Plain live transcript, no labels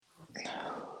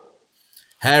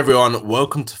Hey everyone,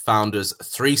 welcome to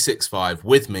Founders365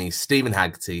 with me, Stephen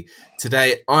Haggerty.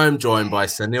 Today I am joined by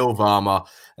Sunil Varma,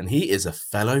 and he is a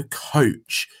fellow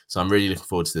coach. So I'm really looking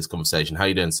forward to this conversation. How are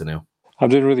you doing, Sunil? I'm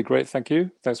doing really great, thank you.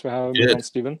 Thanks for having me on, Good.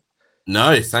 Stephen.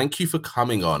 No, thank you for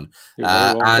coming on. You're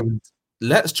very welcome. And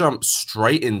let's jump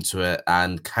straight into it.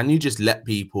 And can you just let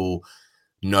people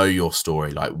know your story?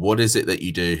 Like, what is it that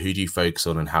you do? Who do you focus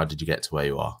on? And how did you get to where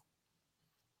you are?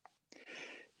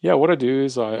 Yeah, what I do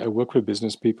is I work with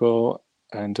business people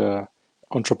and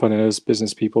entrepreneurs,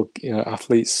 business people,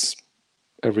 athletes,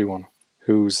 everyone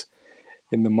who's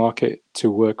in the market to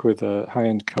work with a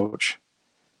high-end coach.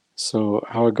 So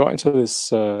how I got into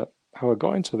this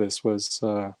was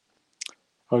I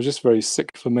was just very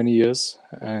sick for many years,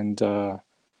 and I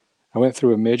went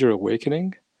through a major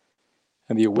awakening,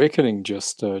 and the awakening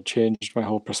just changed my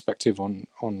whole perspective on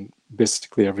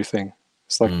basically everything.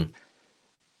 It's like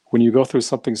when you go through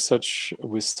something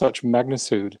with such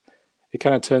magnitude, it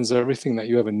kind of turns everything that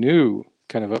you ever knew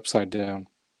kind of upside down,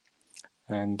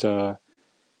 and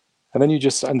then you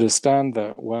just understand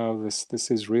that wow,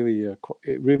 this is really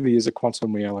it really is a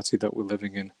quantum reality that we're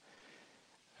living in.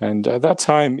 And at that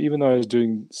time, even though I was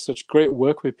doing such great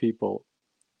work with people,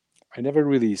 I never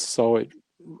really saw it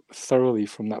thoroughly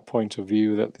from that point of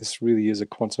view that this really is a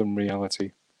quantum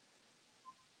reality,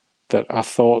 that our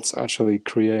thoughts actually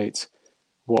create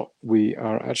what we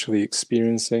are actually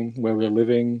experiencing, where we're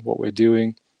living, what we're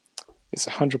doing. It's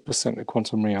 100% a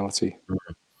quantum reality.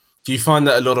 Do you find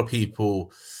that a lot of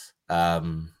people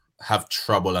have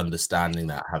trouble understanding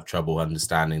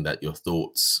that your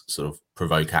thoughts sort of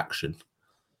provoke action?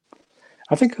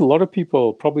 I think a lot of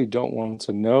people probably don't want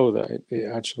to know that it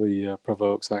actually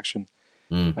provokes action.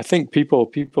 I think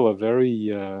people are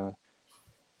very. I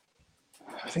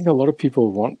think a lot of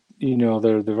people want,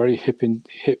 they're very hip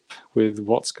with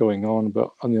what's going on,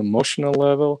 but on the emotional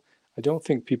level, I don't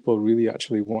think people really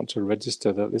actually want to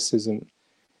register that this isn't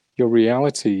your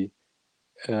reality.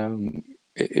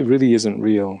 It really isn't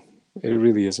real. It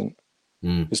really isn't.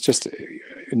 It's just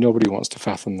nobody wants to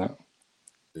fathom that.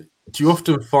 Do you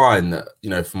often find that,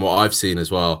 from what I've seen as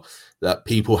well, that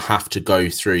people have to go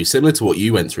through, similar to what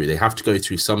you went through, they have to go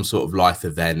through some sort of life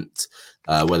event,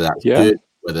 whether that's good,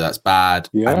 whether that's bad,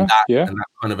 and that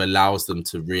kind of allows them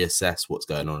to reassess what's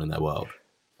going on in their world?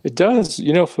 It does.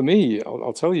 For me,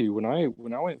 I'll tell you, when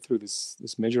I went through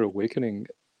this major awakening,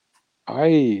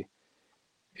 it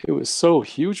was so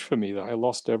huge for me that I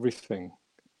lost everything,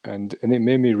 and it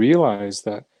made me realize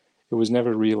that it was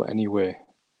never real anyway.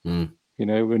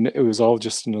 When it was all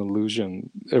just an illusion.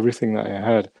 Everything that I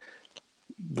had,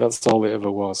 that's all it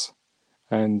ever was.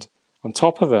 And on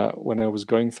top of that, when I was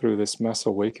going through this mass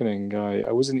awakening,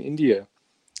 I was in India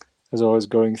as I was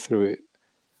going through it,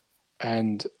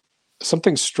 and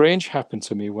something strange happened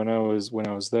to me when I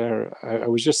was there. I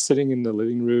was just sitting in the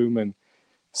living room, and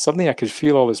suddenly I could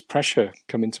feel all this pressure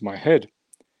come into my head,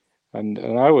 and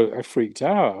I freaked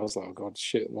out. I was like, "Oh God,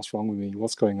 shit! What's wrong with me?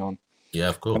 What's going on?" Yeah,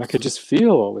 of course. And I could just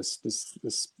feel all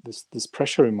this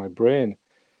pressure in my brain,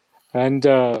 and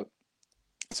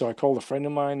so I called a friend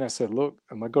of mine. I said, "Look,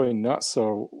 am I going nuts,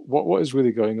 or what is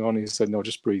really going on?" He said, "No,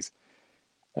 just breathe."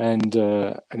 And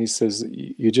he says,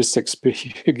 "You just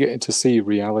you're getting to see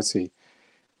reality."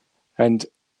 And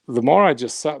the more I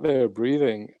just sat there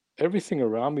breathing, everything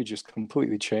around me just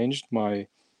completely changed. My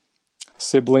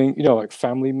sibling, like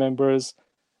family members,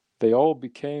 they all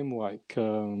became like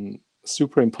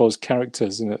superimposed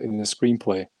characters in a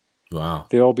screenplay. Wow.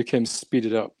 They all became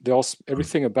speeded up.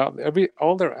 Everything about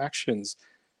all their actions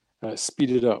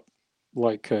speeded up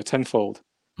like tenfold.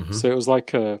 So it was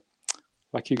like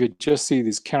you could just see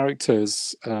these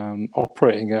characters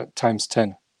operating at times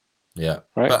 10. Yeah.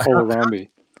 Right, But all around me.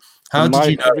 how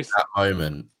did you know at that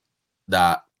moment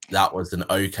that was an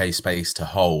okay space to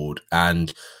hold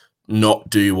and not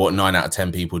do what 9 out of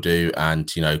 10 people do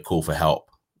and call for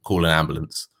help, call an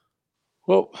ambulance?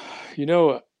 Well,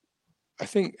 I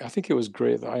think it was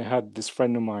great that I had this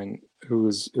friend of mine who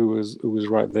was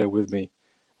right there with me,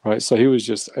 right? So he was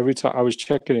just, every time I was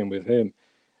checking in with him,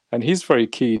 and he's very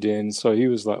keyed in. So he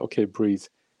was like, "Okay, breathe.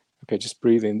 Okay, just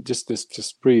breathe in.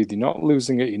 Just breathe. You're not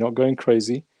losing it. You're not going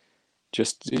crazy.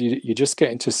 You're just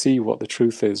getting to see what the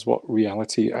truth is, what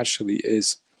reality actually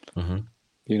is."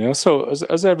 So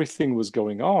as everything was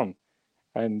going on,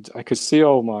 and I could see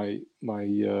all my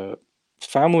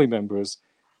family members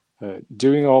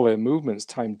doing all their movements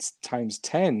times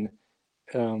 10.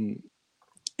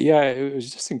 Yeah, it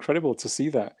was just incredible to see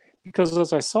that, because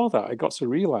as I saw that, I got to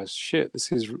realize, shit,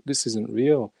 this isn't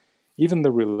real. Even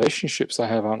the relationships I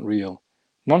have aren't real.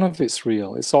 None of it's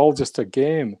real. It's all just a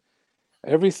game.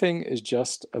 Everything is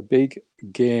just a big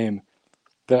game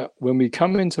that when we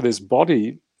come into this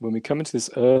body, when we come into this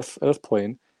earth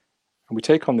plane, and we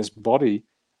take on this body,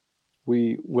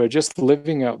 we're just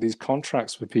living out these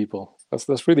contracts with people.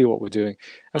 That's really what we're doing.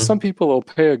 And some people will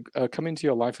come into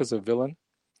your life as a villain.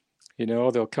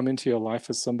 They'll come into your life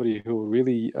as somebody who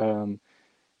really,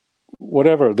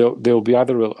 whatever. They'll be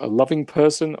either a loving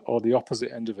person or the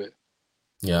opposite end of it.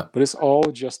 Yeah. But it's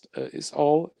all just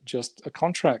a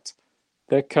contract.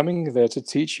 They're coming there to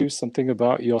teach you something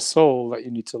about your soul that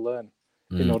you need to learn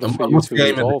in order for you to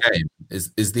evolve.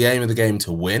 Is the aim of the game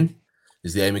to win?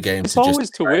 Is the aim of the game it's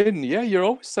always to win? Yeah, you're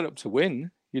always set up to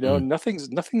win.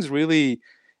 Nothing's really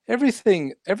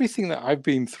everything that I've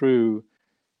been through.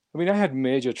 I mean, I had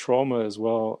major trauma as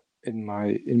well in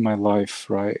my life,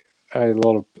 right? I had a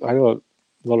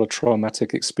lot of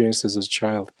traumatic experiences as a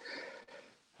child.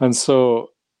 And so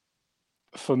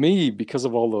for me, because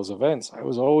of all those events,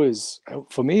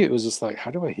 for me, it was just like,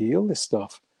 how do I heal this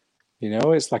stuff?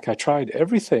 It's like I tried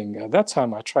everything. At that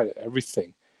time, I tried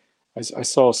everything. I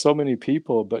saw so many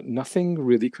people, but nothing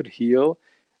really could heal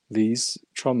these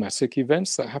traumatic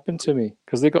events that happened to me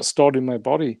because they got stored in my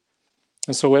body.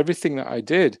 And so everything that I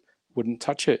did wouldn't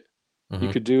touch it. You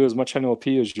could do as much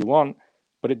NLP as you want,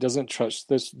 but it doesn't touch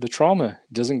the trauma.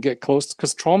 It doesn't get close,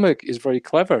 because trauma is very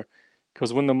clever.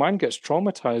 Because when the mind gets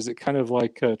traumatized, it kind of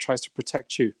like tries to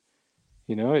protect you.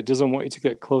 It doesn't want you to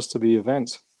get close to the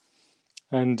event.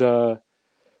 And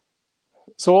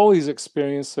so all these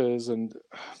experiences, and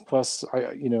plus,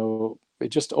 it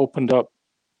just opened up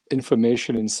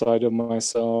information inside of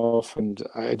myself, and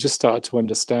I just started to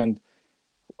understand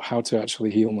how to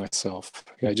actually heal myself.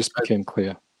 It just became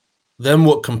clear. Then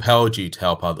what compelled you to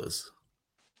help others?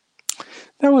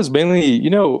 That was mainly,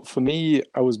 for me,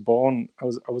 I was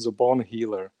a born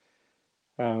healer.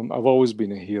 I've always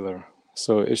been a healer,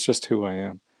 so it's just who I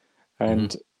am.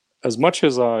 And as much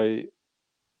as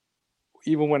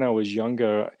even when I was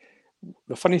younger,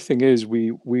 the funny thing is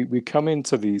we come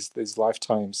into these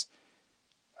lifetimes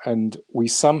and we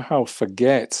somehow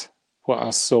forget what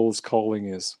our soul's calling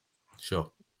is. Sure.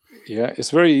 Yeah, it's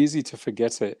very easy to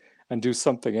forget it and do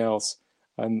something else.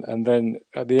 And then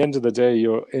at the end of the day,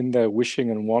 you're in there wishing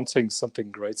and wanting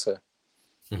something greater.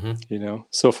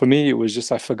 So for me, it was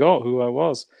just I forgot who I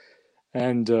was.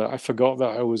 And I forgot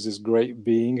that I was this great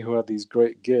being who had these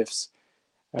great gifts.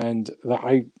 And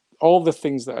that all the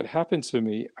things that had happened to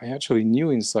me, I actually knew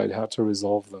inside how to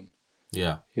resolve them.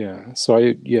 Yeah. Yeah. So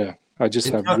I just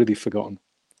have really forgotten.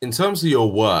 In terms of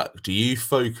your work, do you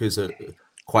focus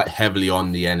quite heavily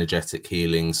on the energetic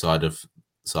healing side of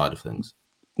things?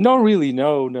 No, really,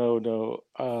 no.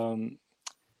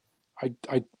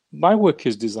 My work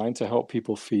is designed to help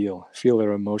people feel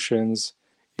their emotions,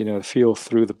 feel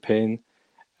through the pain,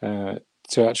 to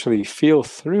actually feel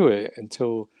through it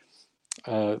until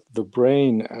the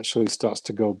brain actually starts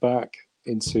to go back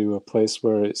into a place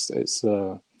where it's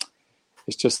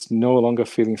just no longer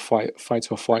feeling fight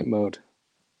or flight mode.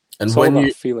 And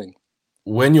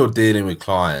when you're dealing with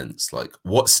clients, like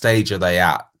what stage are they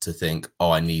at to think,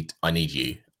 oh, I need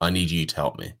you to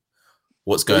help me?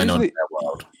 What's going on in their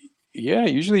world? Yeah,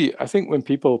 usually I think when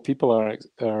people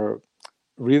are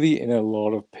really in a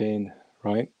lot of pain,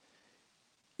 right?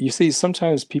 You see,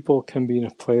 sometimes people can be in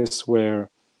a place where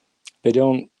they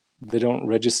don't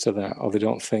register that, or they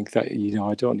don't think that,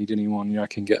 I don't need anyone, I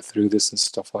can get through this and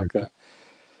stuff like that.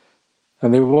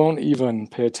 And they won't even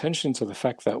pay attention to the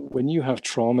fact that when you have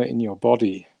trauma in your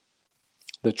body,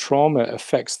 the trauma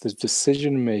affects the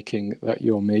decision making that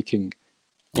you're making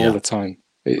all the time.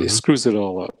 It screws it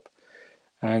all up.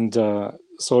 And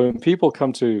so when people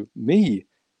come to me,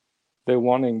 they're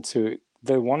wanting to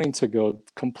go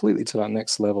completely to that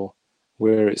next level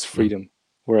where it's freedom,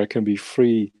 where I can be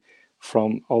free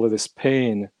from all of this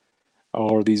pain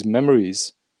or these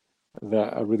memories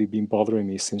that have really been bothering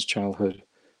me since childhood.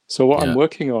 So what I'm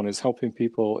working on is helping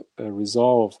people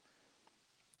resolve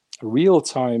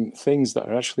real-time things that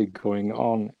are actually going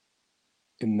on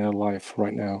in their life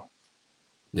right now.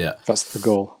 Yeah. That's the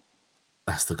goal.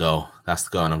 That's the goal.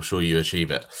 And I'm sure you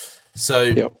achieve it.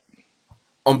 So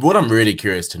what I'm really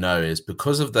curious to know is,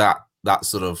 because of that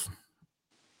sort of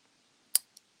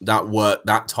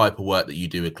that type of work that you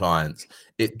do with clients,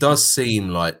 it does seem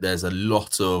like there's a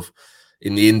lot of,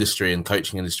 in the industry and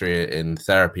coaching industry, in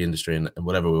therapy industry, and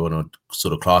whatever we want to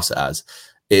sort of class it as,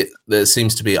 there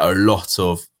seems to be a lot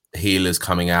of healers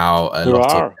coming out, a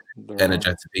lot of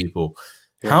energetic people.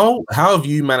 How have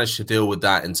you managed to deal with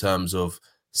that in terms of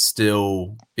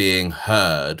still being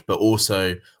heard, but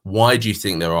also why do you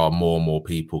think there are more and more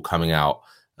people coming out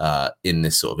in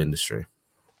this sort of industry?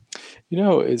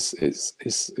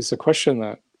 It's a question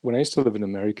that when I used to live in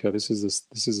America, this is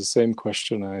the same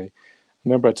question I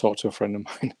remember I talked to a friend of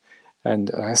mine,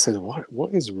 and I said,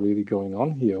 "What is really going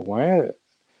on here?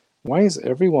 Why is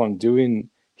everyone doing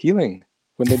healing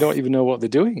when they don't even know what they're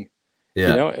doing?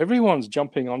 Yeah. Everyone's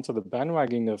jumping onto the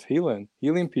bandwagon of healing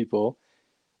people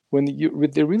when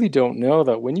they really don't know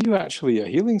that when you actually are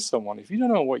healing someone, if you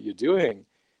don't know what you're doing,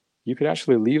 you could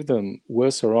actually leave them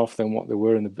worse off than what they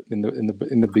were in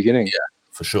the beginning." Yeah,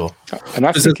 for sure. And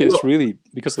I think it's really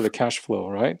because of the cash flow,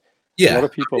 right? Yeah, a lot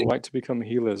of people like to become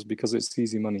healers because it's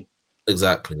easy money.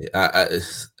 Exactly, and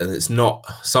it's not.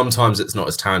 Sometimes it's not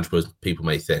as tangible as people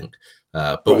may think.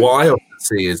 But Right. what I often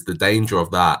see is the danger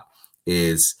of that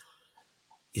is,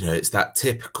 it's that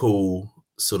typical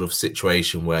sort of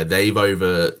situation where they've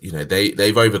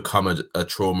overcome a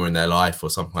trauma in their life or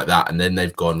something like that, and then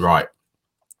they've gone right.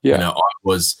 Yeah.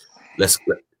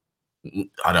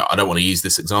 I don't want to use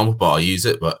this example, but I'll use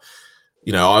it. But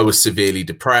I was severely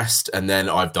depressed, and then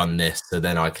I've done this, so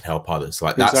then I can help others.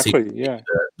 Like that seems Exactly. Yeah.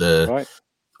 the Right.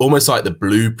 almost like the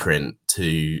blueprint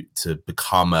to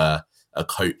become a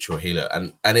coach or healer.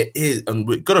 And it is, and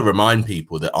we've got to remind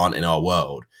people that aren't in our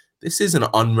world, this is an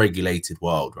unregulated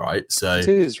world, right? So it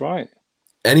is, right.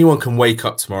 Anyone can wake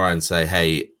up tomorrow and say,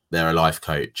 hey, they're a life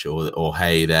coach, or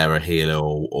hey, they're a healer,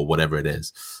 or whatever it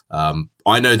is.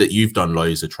 I know that you've done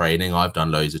loads of training. I've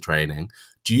done loads of training.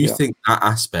 Do you think that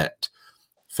aspect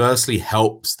firstly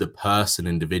helps the person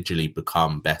individually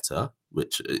become better,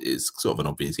 which is sort of an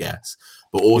obvious yes,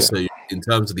 but also in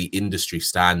terms of the industry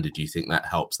standard, do you think that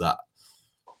helps that?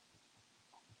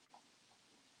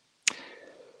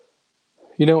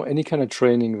 Any kind of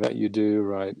training that you do,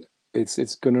 right,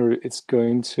 it's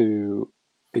going to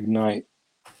ignite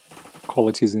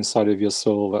qualities inside of your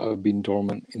soul that have been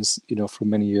dormant for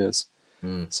many years.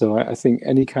 So I think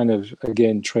any kind of,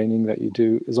 again, training that you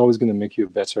do is always going to make you a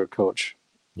better coach,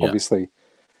 obviously.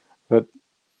 But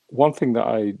one thing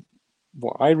that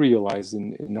what I realized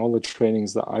in all the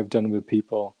trainings that I've done with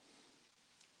people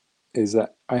is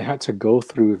that I had to go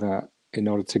through that in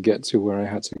order to get to where I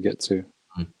had to get to,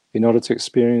 in order to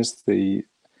experience the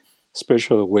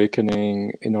spiritual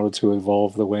awakening, in order to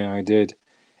evolve the way I did.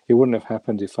 It wouldn't have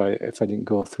happened if I didn't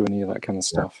go through any of that kind of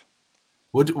stuff.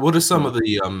 What are some of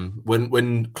the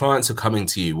when clients are coming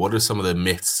to you, what are some of the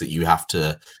myths that you have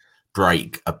to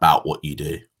break about what you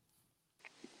do?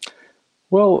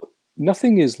 Well,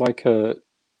 nothing is like a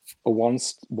one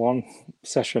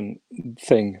session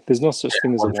thing. There's no such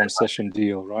thing as a one session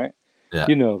deal, right?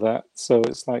 You know that. So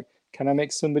it's like, can I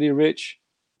make somebody rich?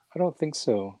 I don't think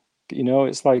so.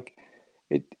 It's like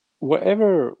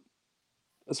whatever,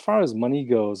 as far as money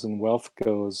goes and wealth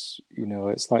goes,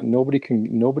 it's like nobody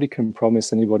can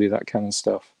promise anybody that kind of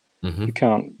stuff. You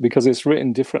can't, because it's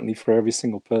written differently for every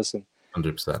single person.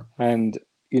 100%. And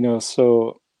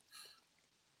so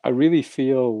I really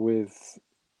feel with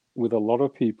a lot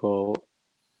of people,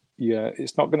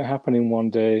 it's not going to happen in one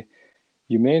day.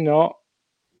 You may not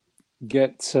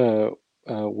get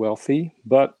wealthy,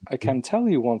 but I can tell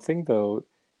you one thing though,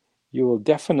 you will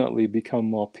definitely become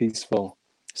more peaceful.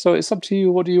 So it's up to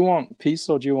you. What do you want? Peace,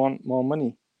 or do you want more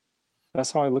money?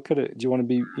 That's how I look at it. Do you want to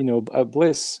be, at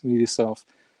bliss with yourself?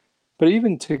 But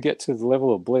even to get to the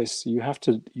level of bliss, you have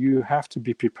to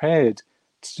be prepared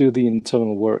to do the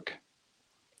internal work.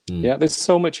 Yeah, there's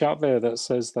so much out there that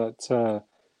says that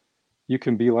you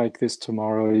can be like this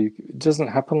tomorrow. It doesn't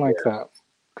happen like that,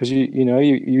 because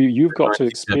you've got to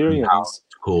experience.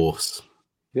 Of course.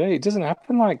 Yeah, it doesn't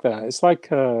happen like that. It's like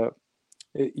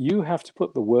you have to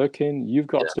put the work in. You've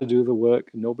got to do the work.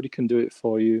 Nobody can do it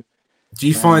for you. Do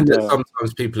you find that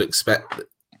sometimes people expect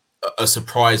a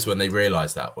surprise when they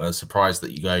realize that? Well, a surprise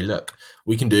that you go, look,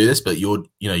 we can do this, but you're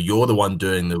the one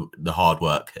doing the hard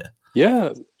work here.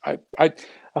 Yeah,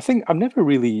 I think I've never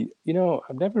really,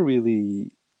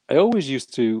 I always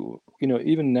used to,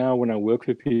 even now when I work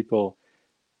with people,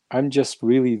 I'm just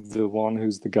really the one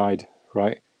who's the guide,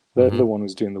 right? They're the one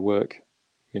who's doing the work.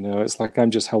 It's like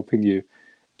I'm just helping you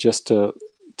just to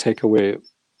take away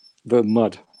the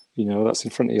mud, that's in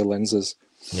front of your lenses.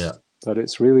 Yeah. But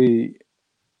it's really,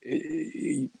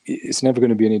 it's never going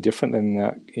to be any different than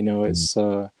that.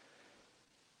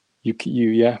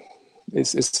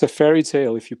 It's, it's a fairy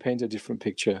tale if you paint a different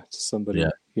picture to somebody.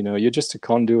 You're just a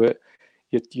conduit.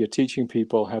 You're teaching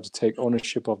people how to take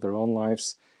ownership of their own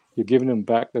lives. You're giving them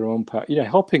back their own power.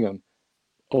 Helping them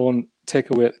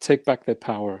take back their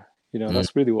power.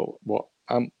 That's really what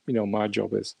my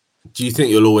job is. Do you think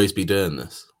you'll always be doing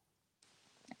this?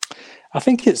 I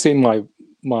think it's in my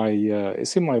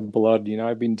it's in my blood.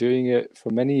 I've been doing it for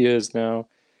many years now,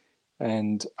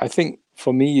 and I think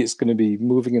for me it's going to be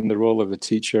moving in the role of a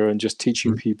teacher and just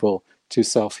teaching people to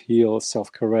self-heal,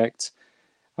 self-correct.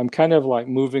 I'm kind of like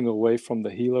moving away from the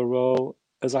healer role,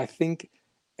 as I think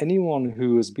anyone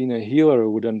who has been a healer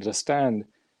would understand.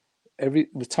 The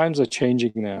times are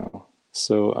changing now.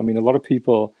 So I mean, a lot of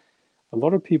people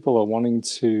are wanting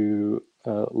to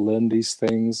learn these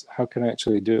things. How can I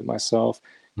actually do it myself?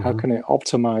 How can I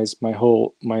optimize my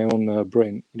own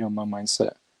brain? My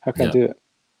mindset. How can I do it?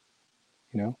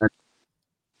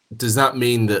 Does that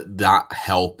mean that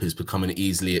help is becoming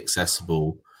easily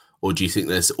accessible, or do you think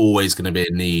there's always going to be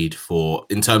a need for,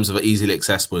 in terms of easily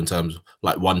accessible, in terms of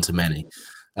like one to many,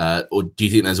 or do you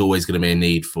think there's always going to be a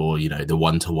need for the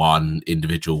one-to-one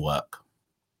individual work?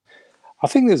 I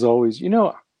think there's always,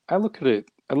 I look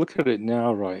at it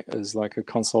now, right, as like a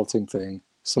consulting thing.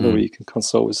 Somewhere where you can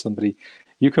consult with somebody,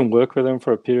 you can work with them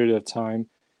for a period of time,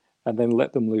 and then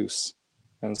let them loose,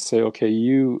 and say, okay,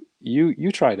 you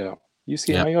try it out, you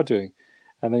see how you're doing,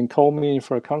 and then call me in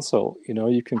for a consult.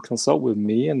 You can consult with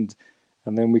me, and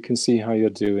then we can see how you're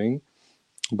doing.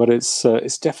 But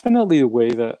it's definitely a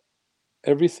way that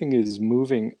everything is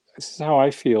moving. This is how I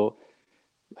feel.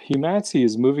 Humanity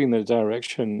is moving in the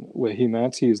direction where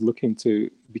humanity is looking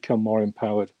to become more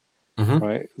empowered,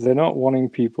 right? They're not wanting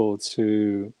people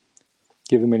to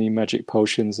give them any magic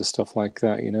potions or stuff like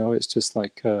that. It's just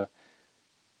like,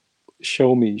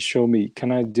 show me,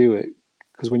 can I do it?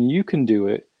 Because when you can do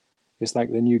it, it's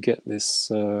like then you get this,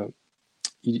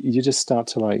 you just start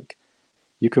to like,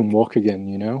 you can walk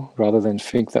again, rather than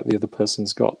think that the other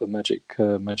person's got the magic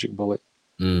bullet.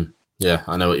 Yeah,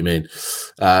 I know what you mean.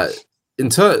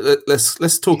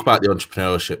 Let's talk about the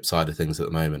entrepreneurship side of things at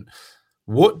the moment.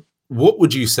 What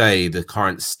would you say the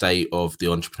current state of the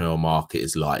entrepreneurial market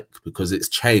is like? Because it's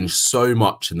changed so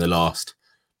much in the last,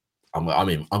 I'm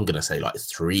going to say like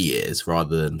 3 years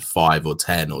rather than 5 or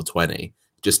 10 or 20.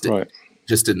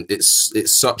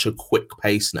 It's such a quick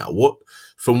pace now. What,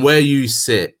 from where you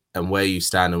sit and where you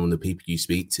stand and the people you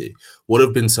speak to, what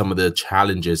have been some of the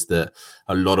challenges that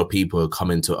a lot of people are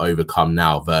coming to overcome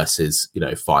now versus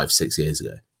 5-6 years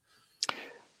ago?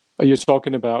 Are you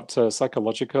talking about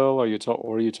psychological? Or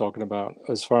are you talking about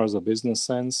as far as a business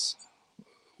sense?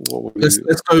 Let's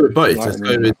go with both. Let's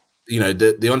go with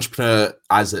the entrepreneur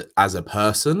as a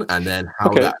person, and then how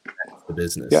that affects the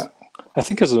business. Yeah, I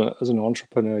think as an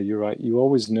entrepreneur, you're right. You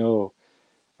always know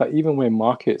that even when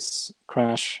markets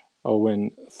crash, or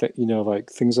when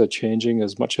things are changing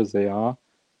as much as they are,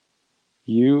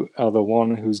 you are the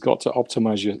one who's got to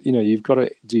optimize you've got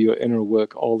to do your inner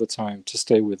work all the time to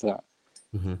stay with that.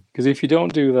 Because if you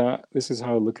don't do that, this is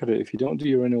how I look at it. If you don't do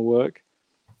your inner work,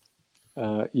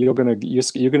 you're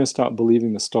gonna start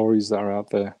believing the stories that are out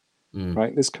there,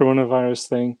 right? This coronavirus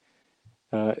thing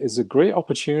is a great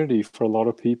opportunity for a lot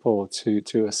of people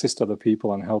to assist other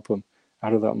people and help them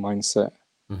out of that mindset.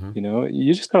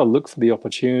 You just got to look for the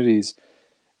opportunities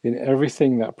in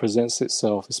everything that presents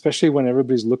itself, especially when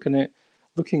everybody's looking at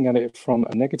it from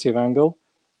a negative angle.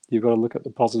 You've got to look at the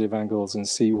positive angles and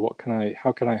see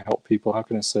how can I help people? How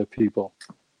can I serve people?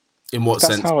 In what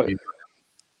sense?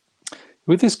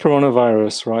 With this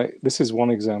coronavirus, right? This is one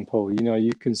example.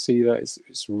 You can see that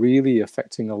it's really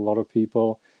affecting a lot of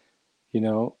people.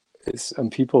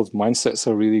 And people's mindsets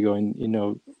are really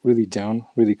going, really down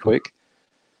really quick.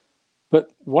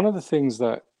 But one of the things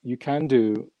that you can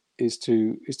do is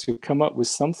to come up with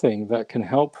something that can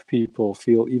help people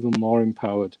feel even more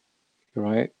empowered,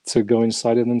 right? To go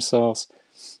inside of themselves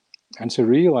and to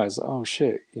realize, oh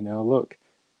shit, look,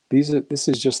 this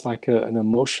is just like an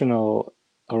emotional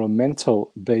or a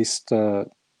mental based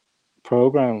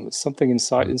program, something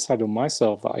inside of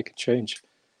myself that I could change.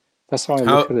 That's how I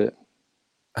look at it.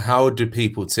 How do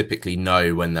people typically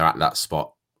know when they're at that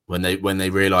spot, when they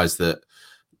realize that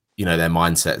their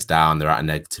mindset's down, they're at a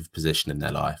negative position in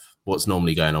their life? What's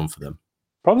normally going on for them?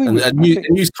 Probably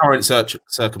use current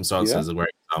circumstances as a great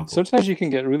example. Sometimes you can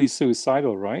get really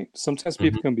suicidal, right? Sometimes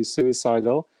people can be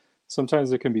suicidal. Sometimes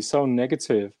they can be so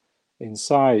negative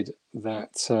inside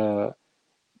that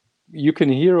you can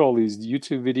hear all these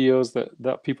YouTube videos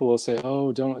that people will say,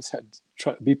 oh, don't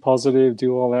try, be positive,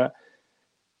 do all that.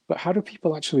 But how do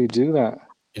people actually do that?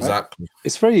 Exactly. Right?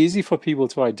 It's very easy for people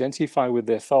to identify with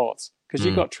their thoughts because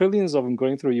you've got trillions of them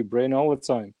going through your brain all the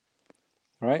time,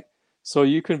 right? So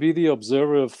you can be the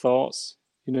observer of thoughts,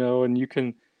 and you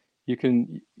can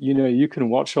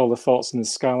watch all the thoughts in the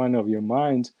skyline of your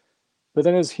mind. But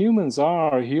then as humans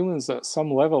at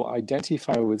some level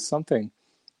identify with something,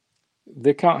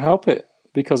 they can't help it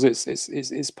because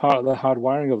it's part of the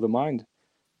hardwiring of the mind.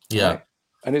 Yeah. Right?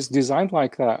 And it's designed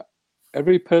like that.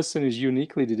 Every person is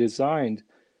uniquely designed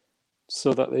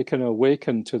so that they can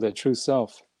awaken to their true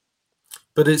self.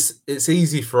 But it's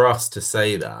easy for us to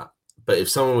say that. But if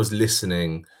someone was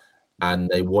listening and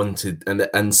they wanted,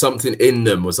 and something in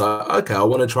them was like, okay, I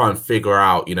want to try and figure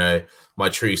out, my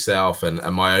true self and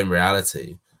my own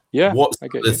reality. Yeah, what's I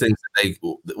get the you. things that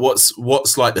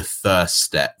what's like the first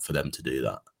step for them to do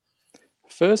that?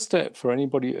 First step for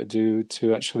anybody to do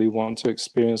to actually want to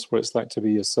experience what it's like to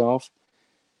be yourself,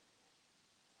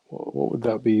 what would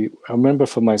that be? I remember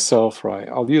for myself, right?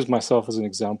 I'll use myself as an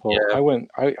example. Yeah. I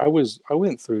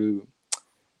went through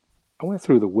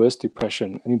the worst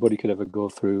depression anybody could ever go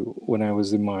through when I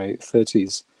was in my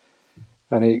 30s.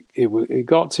 And it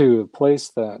got to a place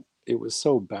that it was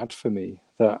so bad for me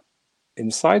that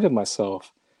inside of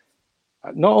myself,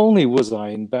 not only was I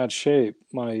in bad shape,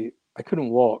 I couldn't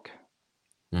walk,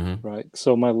 Mm-hmm. right?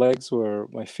 So my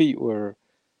feet were,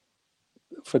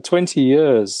 for 20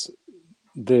 years,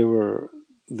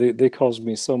 they caused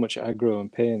me so much aggro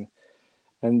and pain.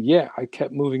 And yeah, I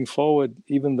kept moving forward,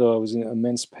 even though I was in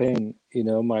immense pain.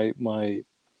 My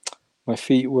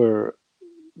feet were,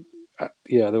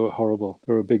 they were horrible.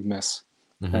 They were a big mess.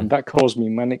 Mm-hmm. And that caused me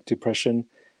manic depression.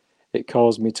 It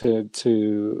caused me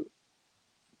to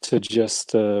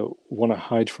just want to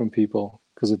hide from people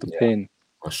because of the pain.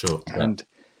 For sure. Yeah.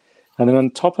 And then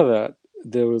on top of that,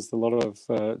 there was a lot of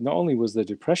not only was there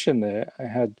depression there,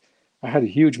 I had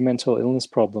huge mental illness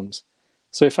problems.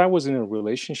 So if I was in a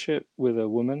relationship with a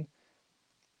woman,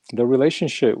 the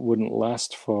relationship wouldn't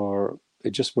last for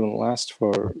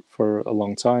a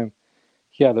long time.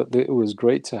 Yeah, it was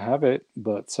great to have it,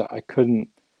 but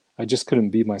I just couldn't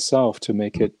be myself to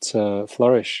make it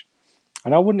flourish.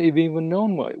 And I wouldn't have even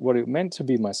known what it meant to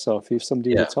be myself if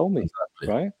somebody would have told me, exactly.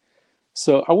 right?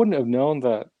 So I wouldn't have known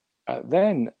that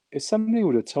then. If somebody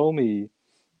would have told me,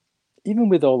 even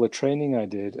with all the training I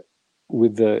did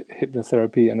with the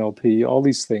hypnotherapy, NLP, all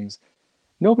these things,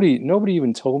 nobody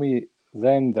even told me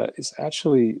then that it's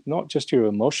actually not just your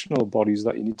emotional bodies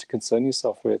that you need to concern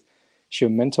yourself with, it's your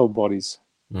mental bodies.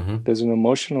 Mm-hmm. There's an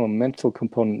emotional and mental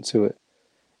component to it,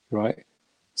 right?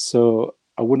 So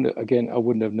I wouldn't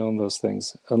have known those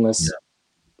things unless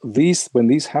when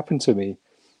these happened to me,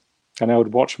 and I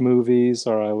would watch movies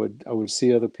or I would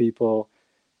see other people,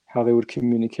 how they would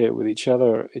communicate with each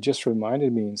other. It just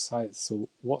reminded me inside, so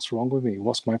what's wrong with me?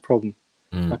 What's my problem?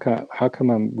 How come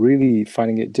I'm really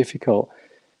finding it difficult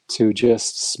to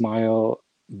just smile,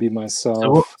 be myself?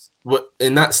 So what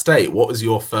in that state, what was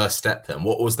your first step then?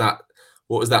 What was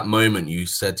that moment you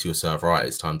said to yourself, right,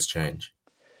 it's time to change?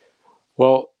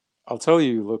 Well, I'll tell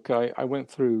you, look, I went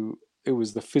through, it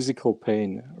was the physical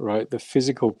pain, right? The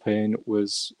physical pain it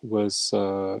was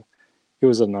a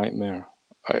nightmare.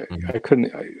 I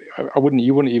couldn't, I wouldn't,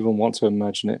 you wouldn't even want to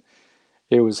imagine it.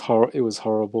 It was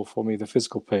horrible for me, the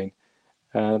physical pain.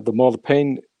 The more the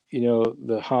pain,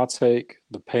 the heartache,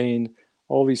 the pain,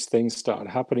 all these things started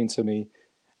happening to me.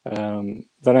 Then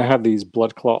I had these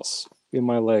blood clots in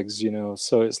my legs,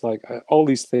 so it's like all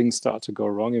these things start to go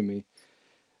wrong in me.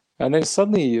 And then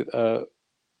suddenly,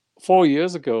 4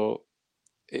 years ago,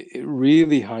 it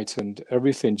really heightened.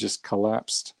 Everything just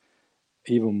collapsed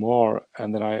even more.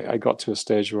 And then I got to a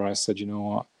stage where I said, you know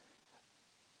what?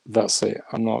 That's it.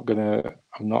 I'm not going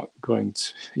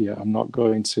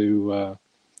to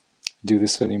do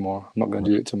this anymore. I'm not going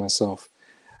to do it to myself.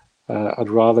 I'd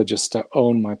rather just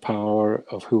own my power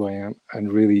of who I am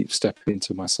and really step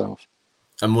into myself.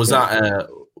 And was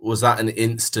that an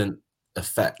instant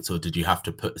effect, or did you have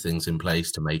to put things in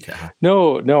place to make it happen?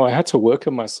 No, I had to work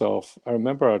on myself. I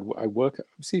remember I work.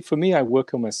 See, for me, I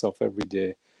work on myself every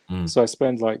day. So I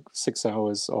spend like 6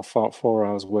 hours or 4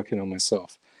 hours working on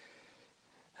myself.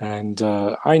 And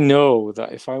I know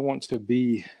that if I want to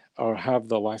be or have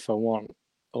the life I want,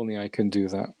 only I can do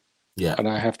that. Yeah. And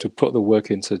I have to put the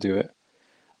work in to do it.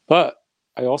 But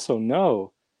I also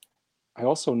know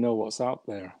what's out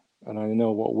there, and I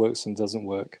know what works and doesn't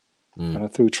work.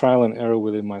 And through trial and error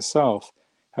within myself,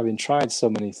 having tried so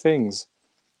many things,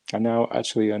 I now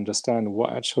actually understand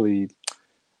what actually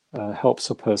helps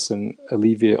a person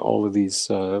alleviate all of this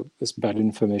bad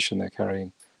information they're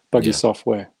carrying. Buggy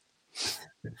software.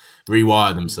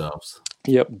 Rewire themselves.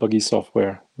 Yep, buggy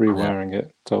software, rewiring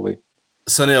it, totally.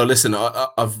 Sunil, listen,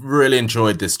 I've really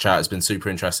enjoyed this chat. It's been super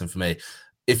interesting for me.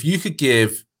 If you could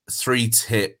give 3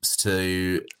 tips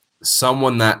to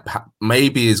someone that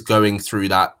maybe is going through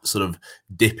that sort of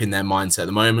dip in their mindset at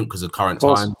the moment because of current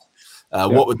times,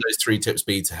 what would those 3 tips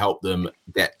be to help them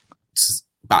get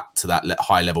back to that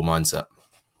high level mindset?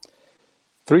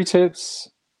 3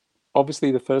 tips. Obviously,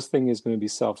 the first thing is going to be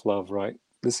self-love, right?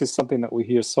 This is something that we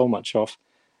hear so much of,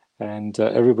 and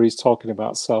everybody's talking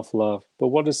about self-love. But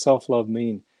what does self-love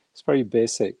mean? It's very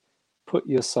basic. Put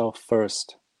yourself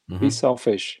first. Be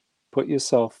selfish. Put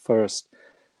yourself first,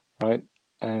 right?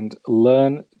 And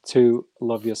learn to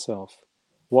love yourself.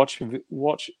 Watch,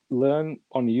 learn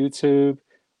on YouTube,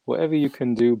 whatever you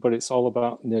can do, but it's all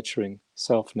about nurturing,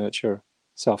 self-nurture,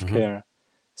 self-care.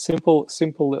 Simple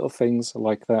little things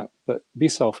like that, but be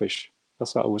selfish.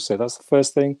 That's what I would say. That's the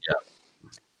first thing. Yeah.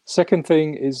 Second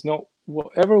thing is, not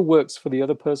whatever works for the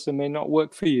other person may not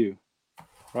work for you,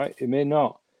 right? It may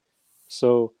not.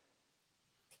 So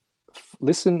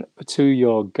listen to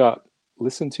your gut,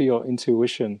 listen to your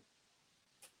intuition,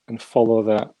 and follow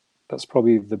that. That's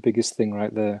probably the biggest thing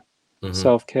right there.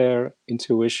 Self-care,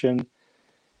 intuition.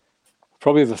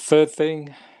 Probably the third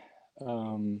thing,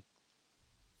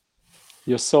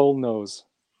 your soul knows.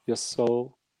 Your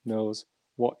soul knows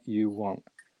what you want,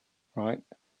 right?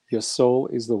 Your soul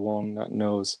is the one that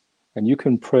knows. And you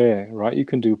can pray, right? You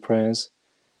can do prayers,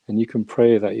 and you can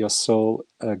pray that your soul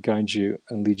guides you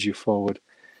and leads you forward.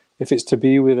 If it's to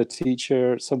be with a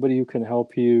teacher, somebody who can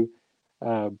help you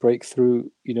break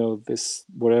through, this,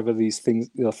 whatever these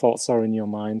things, the thoughts are in your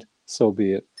mind, so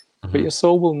be it. But your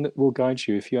soul will guide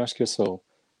you if you ask your soul.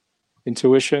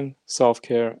 Intuition,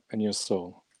 self-care, and your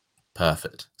soul.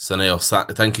 Perfect. Sunil,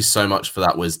 thank you so much for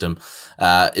that wisdom.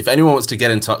 If anyone wants to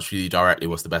get in touch with you directly,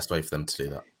 what's the best way for them to do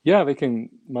that? Yeah, they can.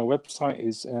 My website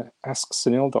is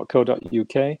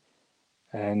asksunil.co.uk,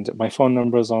 and my phone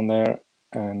number is on there.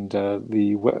 And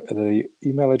the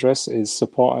email address is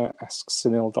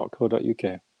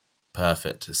support@asksunil.co.uk.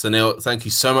 Perfect. Sunil, thank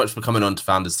you so much for coming on to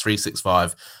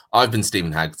Founders365. I've been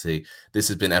Stephen Haggerty. This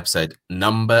has been episode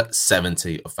number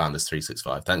 70 of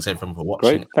Founders365. Thanks everyone for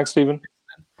watching. Great. Thanks, Stephen.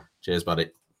 Cheers, buddy.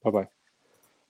 Bye-bye.